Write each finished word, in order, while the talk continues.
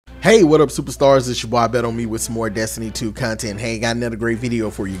Hey, what up superstars, it's your boy Ibetonme with some more Destiny 2 content. Hey, got another great video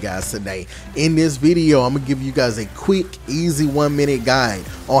for you guys today. In this video, I'm gonna give you guys a quick, easy 1-minute guide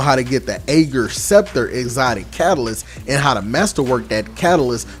on how to get the Ager Scepter exotic catalyst and how to masterwork that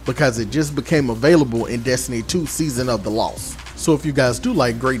catalyst because it just became available in Destiny 2 Season of the Lost. So if you guys do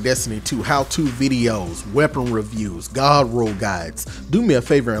like great Destiny 2 how-to videos, weapon reviews, god roll guides, do me a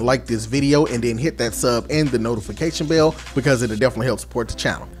favor and like this video and then hit that sub and the notification bell because it'll definitely help support the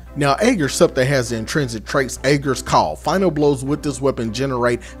channel. Now, Ager Scepter has the intrinsic traits Ager's Call. Final blows with this weapon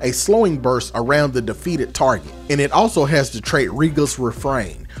generate a slowing burst around the defeated target. And it also has the trait Regal's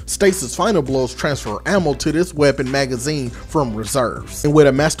Refrain. Stasis final blows transfer ammo to this weapon magazine from reserves. And with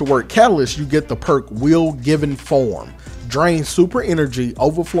a Masterwork catalyst, you get the perk Will Given Form. Drain super energy,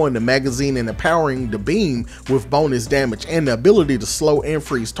 overflowing the magazine and empowering the beam with bonus damage and the ability to slow and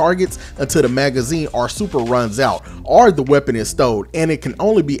freeze targets until the magazine or super runs out or the weapon is stowed, and it can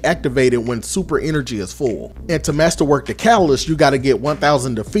only be activated when super energy is full. And to masterwork the catalyst, you got to get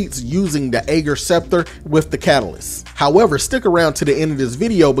 1000 defeats using the Ager Scepter with the catalyst. However, stick around to the end of this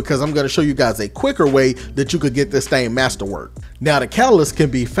video because I'm going to show you guys a quicker way that you could get this thing masterworked. Now, the catalyst can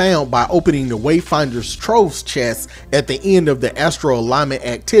be found by opening the Wayfinder's Troves chest at the end of the Astral Alignment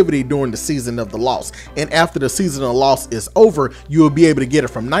activity during the Season of the Lost, and after the Season of the Lost is over, you will be able to get it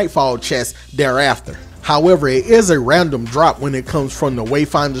from Nightfall chest thereafter. However, it is a random drop when it comes from the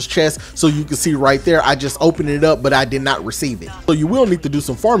Wayfinder's chest, so you can see right there I just opened it up but I did not receive it. So you will need to do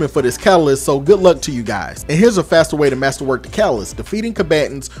some farming for this catalyst, so good luck to you guys. And here's a faster way to masterwork the catalyst. Defeating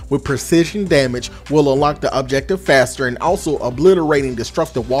combatants with precision damage will unlock the objective faster, and also obliterating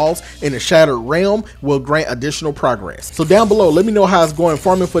destructive walls in the Shattered Realm will grant additional progress. So down below, let me know how it's going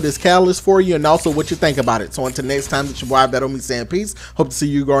farming for this catalyst for you and also what you think about it. So until next time, it's your boy Ibetonme saying peace. Hope to see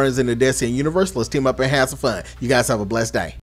you guardians in the Destiny universe. Let's team up and have some fun. You guys have a blessed day.